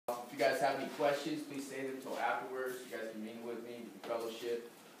guys have any questions, please say them until afterwards. You guys can mingle with me, we can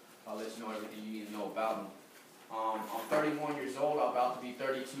fellowship. I'll let you know everything you need to know about me. I'm 31 years old. I'm about to be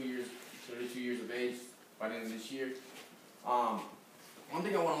 32 years of age by the end of this year. One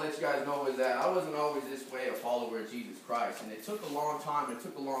thing I want to let you guys know is that I wasn't always this way, a follower of Jesus Christ. And it took a long time, it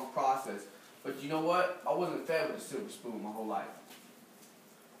took a long process. But you know what? I wasn't fed with a silver spoon my whole life.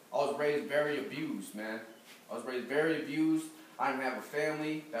 I was raised very abused, man. I was raised very abused. I didn't have a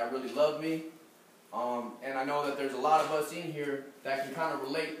family that really loved me. And I know that there's a lot of us in here that can kind of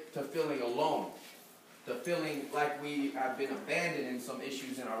relate to feeling alone. To feeling like we have been abandoned in some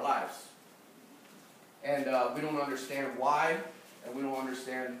issues in our lives. And we don't understand why, and we don't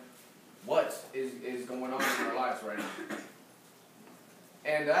understand what is going on in our lives right now.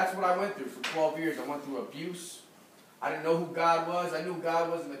 And that's what I went through for 12 years. I went through abuse. I didn't know who God was. I knew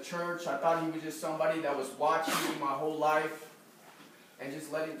God was in the church. I thought He was just somebody that was watching me my whole life and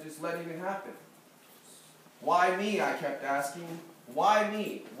just letting it happen. Why me? I kept asking. Why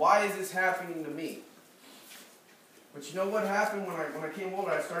me? Why is this happening to me? But you know what happened when I came over?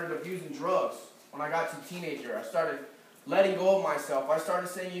 I started abusing drugs. When I got to teenager, I started letting go of myself. I started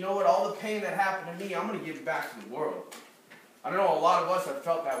saying, you know what? All the pain that happened to me, I'm going to give it back to the world. I don't know, a lot of us have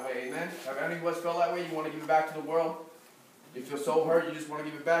felt that way, amen? Have any of us felt that way? You want to give it back to the world? You feel so hurt, you just want to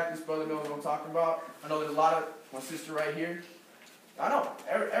give it back? This brother knows what I'm talking about. I know there's a lot of, my sister right here. I know,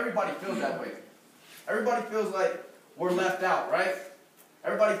 everybody feels that way. Everybody feels like we're left out, right?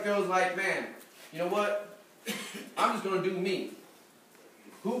 Everybody feels like, man, you know what? I'm just going to do me.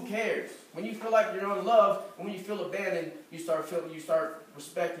 Who cares? When you feel like you're unloved, and when you feel abandoned, you stop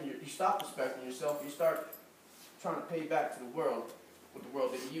respecting yourself, you start trying to pay back to the world what the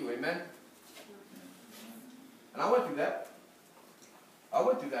world did to you, amen? And I went through that.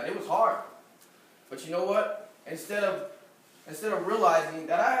 It was hard. But you know what? Instead of realizing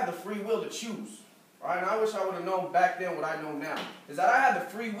that I had the free will to choose, right? And I wish I would have known back then what I know now, is that I had the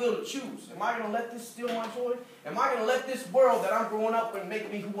free will to choose. Am I going to let this steal my joy? Am I going to let this world that I'm growing up in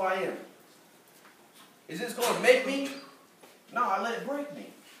make me who I am? Is this going to make me? No, I let it break me.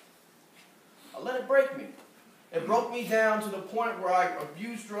 I let it break me. It broke me down to the point where I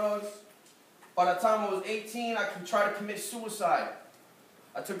abused drugs. By the time I was 18, I could try to commit suicide.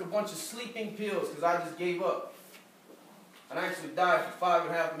 I took a bunch of sleeping pills because I just gave up. And I actually died for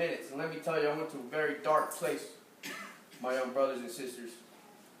 5.5 minutes. And let me tell you, I went to a very dark place, my young brothers and sisters.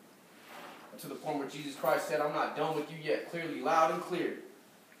 To the point where Jesus Christ said, I'm not done with you yet, clearly, loud and clear.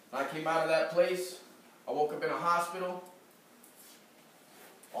 And I came out of that place. I woke up in a hospital,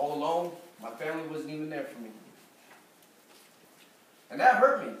 all alone. My family wasn't even there for me. And that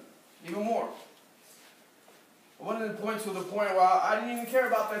hurt me even more. I went to the point where I didn't even care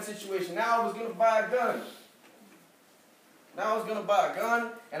about that situation. Now I was going to buy a gun. And I was going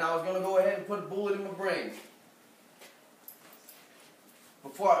to go ahead and put a bullet in my brain.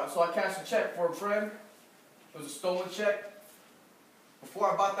 So I cashed a check for a friend. It was a stolen check.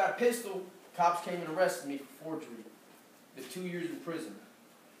 Before I bought that pistol, cops came and arrested me for forgery. Did 2 years in prison.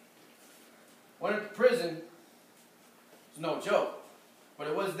 Went into prison. It was no joke. But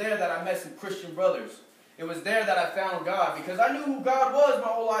it was there that I met some Christian brothers. It was there that I found God. Because I knew who God was my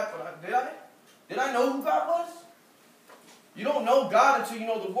whole life. But did I know who God was? You don't know God until you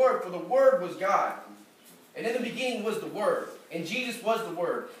know the Word. For the Word was God. And in the beginning was the Word. And Jesus was the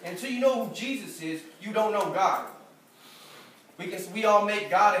Word. And until you know who Jesus is, you don't know God. We all make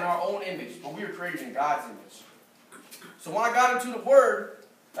God in our own image. But we were created in God's image. So when I got into the Word,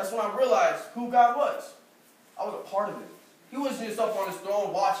 that's when I realized who God was. I was a part of it. He wasn't just up on his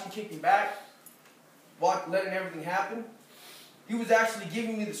throne watching, kicking back, letting everything happen. He was actually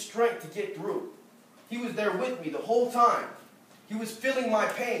giving me the strength to get through. He was there with me the whole time. He was feeling my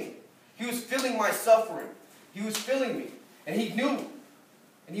pain. He was feeling my suffering. He was feeling me. And He knew.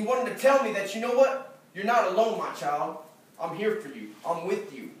 And He wanted to tell me that, you know what? You're not alone, my child. I'm here for you. I'm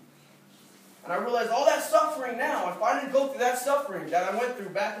with you. And I realized all that suffering now, if I didn't go through that suffering that I went through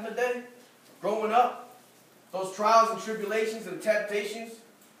back in the day, growing up, those trials and tribulations and temptations,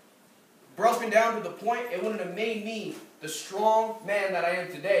 broken down to the point, it wouldn't have made me the strong man that I am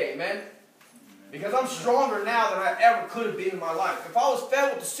today. Amen? Because I'm stronger now than I ever could have been in my life. If I was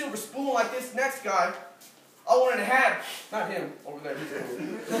fed with a silver spoon like this next guy, I wouldn't have had, not him, over there,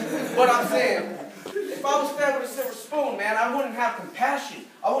 but I'm saying, if I was fed with a silver spoon, man, I wouldn't have compassion,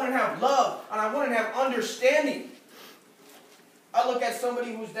 I wouldn't have love, and I wouldn't have understanding. I look at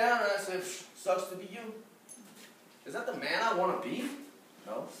somebody who's down and I say, sucks to be you. Is that the man I want to be?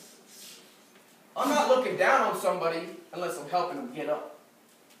 No. I'm not looking down on somebody unless I'm helping them get up.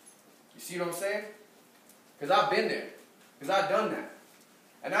 You see what I'm saying? Because I've been there. Because I've done that.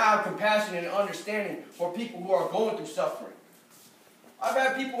 And I have compassion and understanding for people who are going through suffering. I've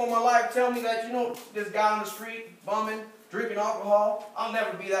had people in my life tell me that, you know, this guy on the street, bumming, drinking alcohol, I'll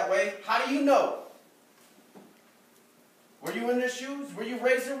never be that way. How do you know? Were you in their shoes? Were you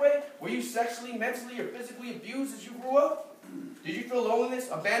raised their way? Were you sexually, mentally, or physically abused as you grew up? Did you feel loneliness,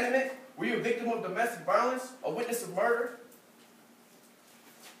 abandonment? Were you a victim of domestic violence? A witness of murder?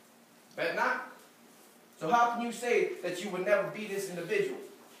 Bet not. So how can you say that you would never be this individual?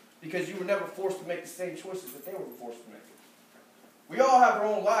 Because you were never forced to make the same choices that they were forced to make. We all have our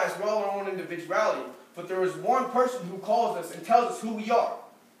own lives. We all have our own individuality. But there is one person who calls us and tells us who we are.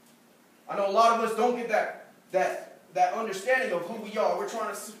 I know a lot of us don't get that understanding of who we are. We're trying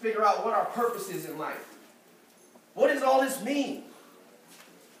to figure out what our purpose is in life. What does all this mean?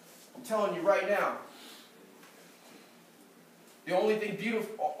 I'm telling you right now. The only thing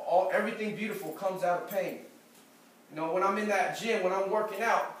beautiful, everything beautiful comes out of pain. You know, when I'm in that gym, when I'm working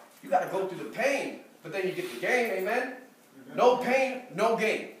out, you got to go through the pain. But then you get the gain, amen? No pain, no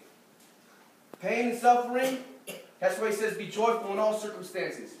gain. Pain and suffering, that's why he says be joyful in all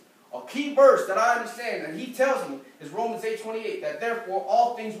circumstances. A key verse that I understand, and he tells me, is Romans 8:28, that therefore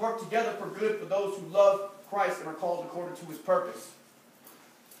all things work together for good for those who love Christ and are called according to his purpose.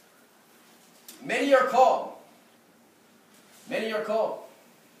 Many are called. Many are called.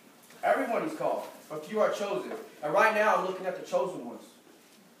 Everyone is called, but few are chosen. And right now I'm looking at the chosen ones.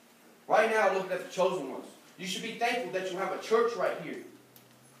 Right now I'm looking at the chosen ones. You should be thankful that you have a church right here.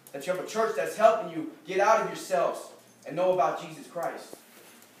 That you have a church that's helping you get out of yourselves and know about Jesus Christ.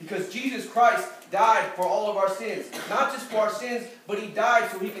 Because Jesus Christ died for all of our sins. Not just for our sins, but he died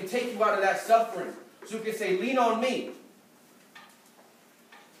so he can take you out of that suffering. So you can say, lean on me.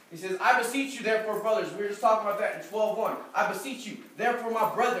 He says, I beseech you therefore, brothers. We were just talking about that in 12:1. I beseech you, therefore,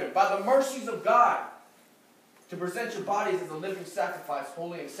 my brethren, by the mercies of God, to present your bodies as a living sacrifice,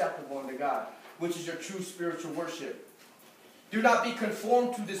 holy and acceptable unto God, which is your true spiritual worship. Do not be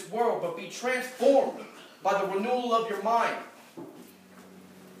conformed to this world, but be transformed by the renewal of your mind,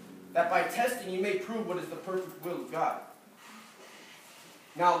 that by testing you may prove what is the perfect will of God.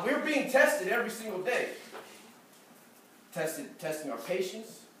 Now, we're being tested every single day. Testing our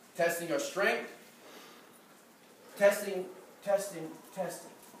patience, testing our strength, testing.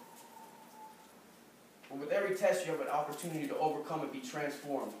 But with every test, you have an opportunity to overcome and be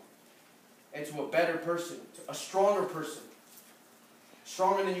transformed into a better person, a stronger person,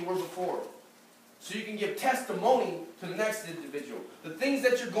 stronger than you were before. So you can give testimony to the next individual. The things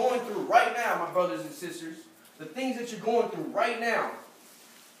that you're going through right now, my brothers and sisters, the things that you're going through right now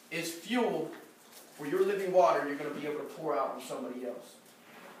is fuel for your living water you're going to be able to pour out on somebody else.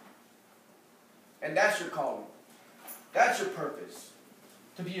 And that's your calling. That's your purpose.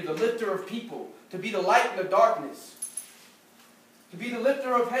 To be the lifter of people. To be the light in the darkness. To be the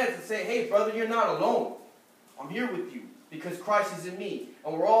lifter of heads and say, hey, brother, you're not alone. I'm here with you because Christ is in me.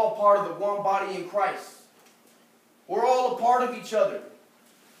 And we're all part of the one body in Christ. We're all a part of each other.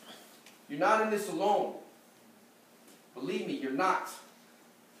 You're not in this alone. Believe me, you're not.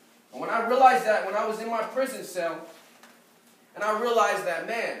 And when I realized that, when I was in my prison cell, and I realized that,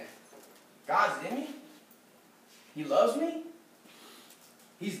 man, God's in me. He loves me.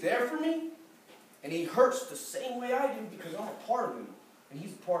 He's there for me. And he hurts the same way I do because I'm a part of him. And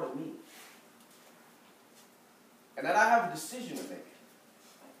he's a part of me. And that I have a decision to make.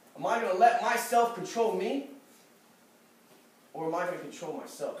 Am I going to let myself control me? Or am I going to control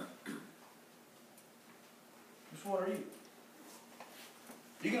myself? Which one are you?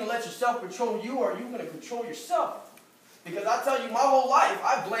 Are you going to let yourself control you, or are you going to control yourself? Because I tell you, my whole life,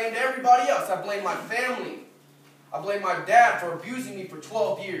 I blamed everybody else. I blamed my family. I blamed my dad for abusing me for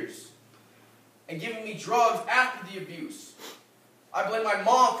 12 years. And giving me drugs after the abuse. I blame my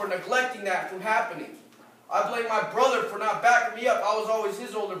mom for neglecting that from happening. I blame my brother for not backing me up. I was always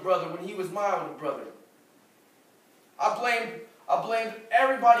his older brother when he was my older brother. I blamed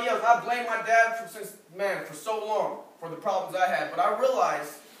everybody else. I blamed my dad for so long for the problems I had. But I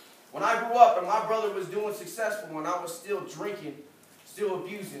realized when I grew up and my brother was doing successful and I was still drinking, still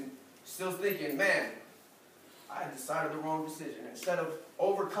abusing, still thinking, man, I had decided the wrong decision. Instead of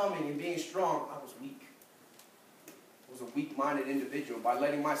overcoming and being strong, I was weak. I was a weak-minded individual by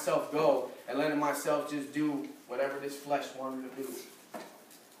letting myself go and letting myself just do whatever this flesh wanted to do.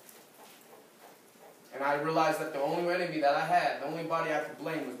 And I realized that the only enemy that I had, the only body I could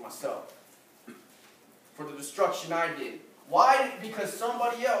blame was myself. For the destruction I did. Why? Because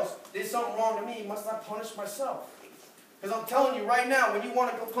somebody else did something wrong to me, must I punish myself? Because I'm telling you right now, when you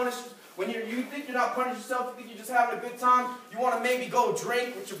want to go When you think you're not punishing yourself, you think you're just having a good time, you want to maybe go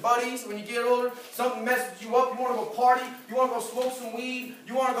drink with your buddies when you get older, something messes you up, you want to go party, you want to go smoke some weed,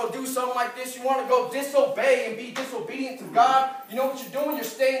 you want to go do something like this, you want to go disobey and be disobedient to God, you know what you're doing? You're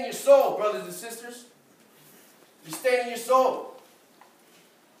staying in your soul, brothers and sisters. You're staying in your soul.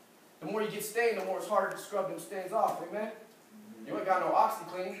 The more you get stained, the more it's harder to scrub them stains off, amen? You ain't got no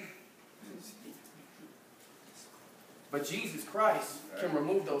OxyClean. But Jesus Christ can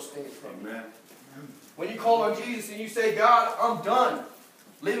remove those things from you. When you call on Jesus and you say, God, I'm done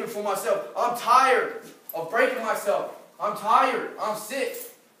living for myself. I'm tired of breaking myself. I'm tired. I'm sick.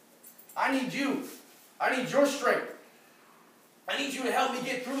 I need you. I need your strength. I need you to help me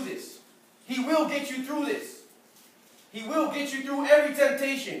get through this. He will get you through this. He will get you through every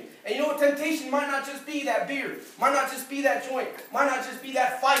temptation. And you know what? Temptation might not just be that beer. Might not just be that joint. Might not just be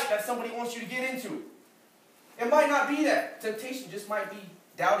that fight that somebody wants you to get into. It might not be that. Temptation just might be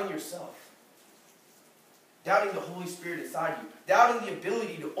doubting yourself. Doubting the Holy Spirit inside you. Doubting the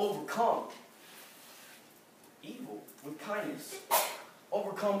ability to overcome evil with kindness.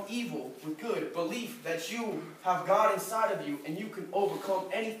 Overcome evil with good. Belief that you have God inside of you and you can overcome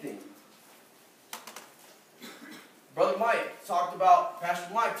anything. Brother Mike talked about,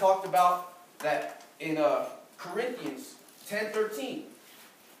 Pastor Mike talked about that in Corinthians 10:13.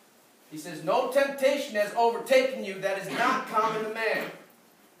 He says, no temptation has overtaken you that is not common to man.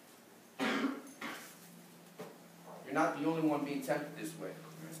 You're not the only one being tempted this way.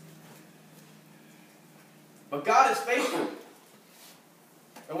 But God is faithful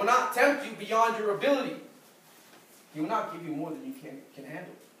and will not tempt you beyond your ability. He will not give you more than you can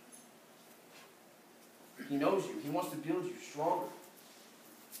handle. He knows you. He wants to build you stronger.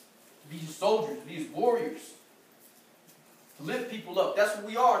 To be soldiers, to be warriors. To lift people up. That's what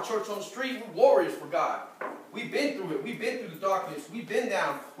we are, church on the street. We're warriors for God. We've been through it. We've been through the darkness. We've been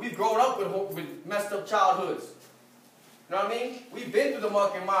down. We've grown up with messed up childhoods. You know what I mean? We've been through the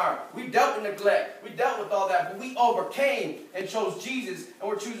muck and mire. We've dealt with neglect. We dealt with all that. But we overcame and chose Jesus. And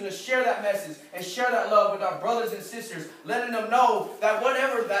we're choosing to share that message and share that love with our brothers and sisters. Letting them know that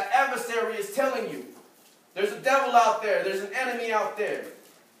whatever that adversary is telling you, there's a devil out there. There's an enemy out there.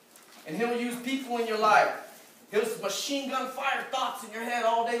 And he'll use people in your life. He'll machine gun fire thoughts in your head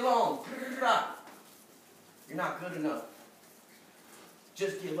all day long. You're not good enough.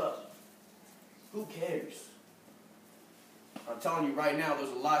 Just give up. Who cares? I'm telling you right now, those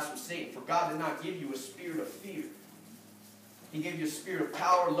are lies from Satan. For God did not give you a spirit of fear. He gave you a spirit of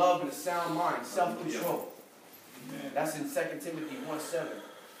power, love, and a sound mind. Self-control. That's in 2 Timothy 1:7.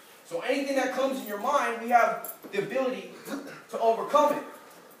 So anything that comes in your mind, we have the ability to overcome it.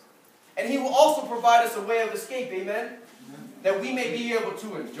 And He will also provide us a way of escape, amen? That we may be able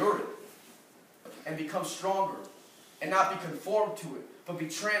to endure it and become stronger and not be conformed to it, but be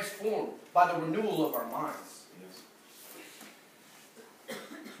transformed by the renewal of our minds. Yes.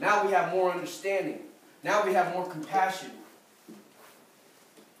 Now we have more understanding. Now we have more compassion.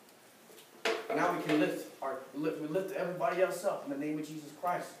 And now we can lift everybody else up in the name of Jesus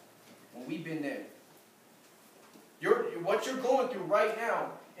Christ. When we've been there. What you're going through right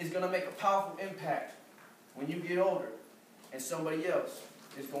now is going to make a powerful impact when you get older and somebody else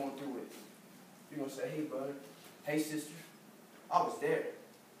is going through it. You're going to say, hey brother, hey sister, I was there.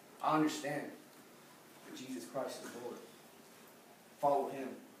 I understand. But Jesus Christ is Lord. Follow Him.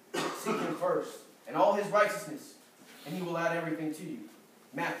 Seek Him first and all His righteousness, and He will add everything to you.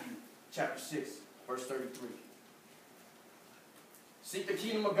 Matthew chapter 6, verse 33. Seek the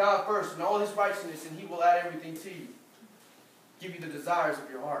kingdom of God first and all His righteousness, and He will add everything to you. Give you the desires of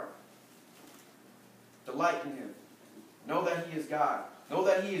your heart. Delight in Him. Know that He is God. Know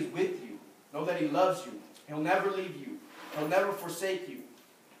that He is with you. Know that He loves you. He'll never leave you. He'll never forsake you.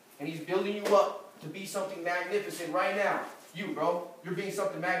 And He's building you up to be something magnificent right now. You, bro, you're being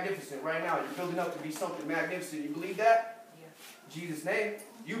something magnificent right now. You're building up to be something magnificent. You believe that? Yeah. In Jesus' name.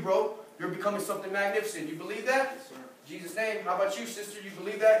 You, bro, you're becoming something magnificent. You believe that? Yes, sir. In Jesus' name. How about you, sister? You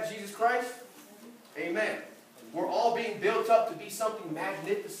believe that in Jesus Christ? Amen. We're all being built up to be something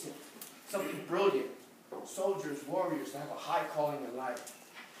magnificent, something brilliant. Soldiers, warriors, to have a high calling in life,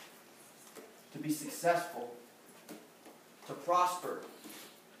 to be successful, to prosper,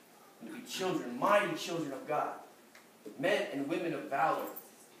 and to be children, mighty children of God, men and women of valor,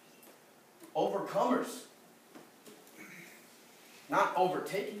 overcomers, not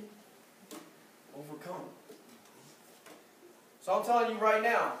overtaken, overcome. So I'm telling you right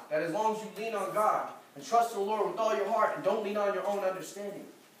now that as long as you lean on God and trust the Lord with all your heart and don't lean on your own understanding.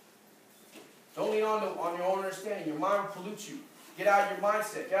 Don't lean on your own understanding. Your mind will pollute you. Get out of your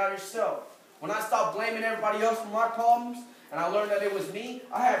mindset. Get out of yourself. When I stopped blaming everybody else for my problems, and I learned that it was me,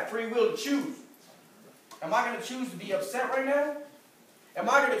 I had free will to choose. Am I going to choose to be upset right now? Am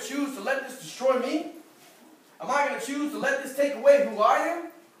I going to choose to let this destroy me? Am I going to choose to let this take away who I am?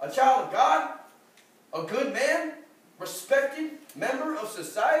 A child of God? A good man? Respected member of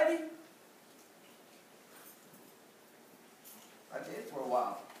society? I did for a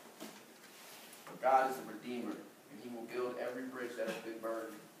while. But God is a redeemer, and He will build every bridge that has been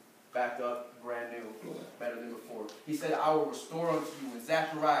burned back up, brand new, better than before. He said, I will restore unto you in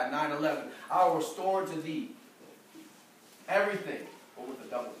Zechariah 9:11. I will restore unto thee everything, but with a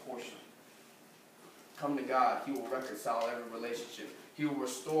double portion. Come to God. He will reconcile every relationship. He will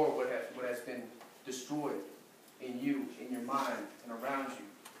restore what has been destroyed in you, in your mind, and around you.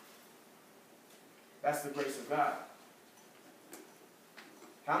 That's the grace of God.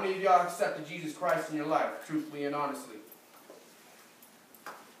 How many of y'all accepted Jesus Christ in your life, truthfully and honestly?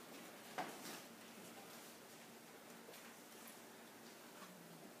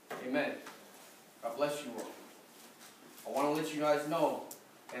 Amen. God bless you all. I want to let you guys know,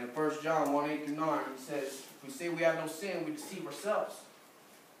 in 1 John 1:8-9, he says, if we say we have no sin, we deceive ourselves.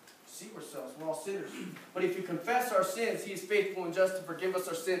 Deceive ourselves. We're all sinners. But if we confess our sins, He is faithful and just to forgive us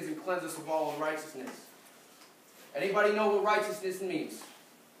our sins and cleanse us of all unrighteousness. Anybody know what righteousness means?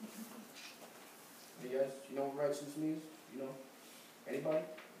 You guys, do you know what righteousness means? You know? Anybody?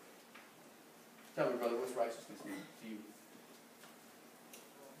 Tell me, brother, what's righteousness mean to you?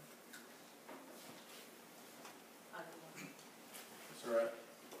 That's all right.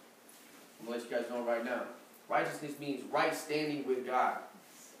 I'm going to let you guys know right now. Righteousness means right standing with God.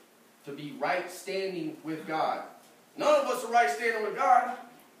 To be right standing with God. None of us are right standing with God.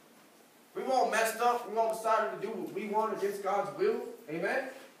 We've all messed up. We've all decided to do what we want against God's will. Amen?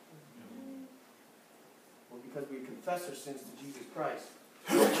 Well, because we confess our sins to Jesus Christ.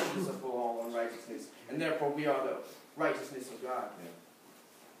 Jesus of all unrighteousness. And therefore we are the righteousness of God.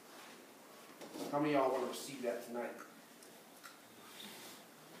 How many of y'all want to receive that tonight?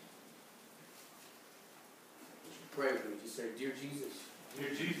 Pray with me. Just say, Dear Jesus. Dear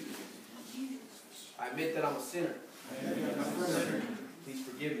Jesus. I admit that I'm a sinner. Please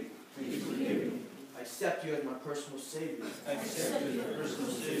forgive me. Please forgive me. I accept you as my personal Savior. I accept you as my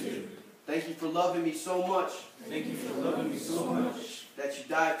personal Savior. Thank you for loving me so much. Thank you for loving me so much. That you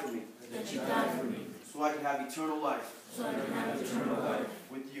died for me. That you died for me. So I can have eternal life. So I can have eternal life.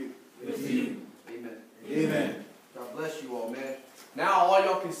 With you. With you. Amen. Amen. God bless you all, man. Now all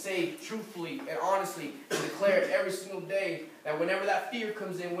y'all can say truthfully and honestly and declare it every single day that whenever that fear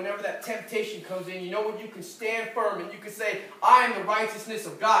comes in, whenever that temptation comes in, you know what? You can stand firm and you can say, I am the righteousness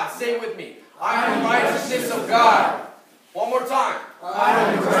of God. Say it with me. I am the righteousness of God. One more time. I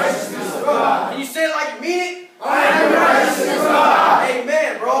am the righteousness of God. Can you say it like you mean it? I am the righteousness of God.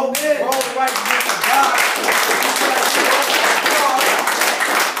 Amen, bro. Amen. We're all the righteousness of God.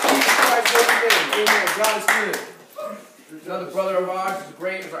 Jesus Christ every day. Amen. God is good. There's another brother of ours who's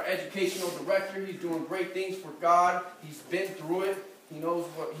great. He's our educational director. He's doing great things for God. He's been through it. He knows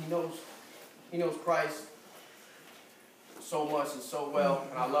what he knows. He knows Christ so much and so well.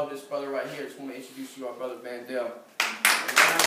 And I love this brother right here. I just want to introduce you, our brother Vandell.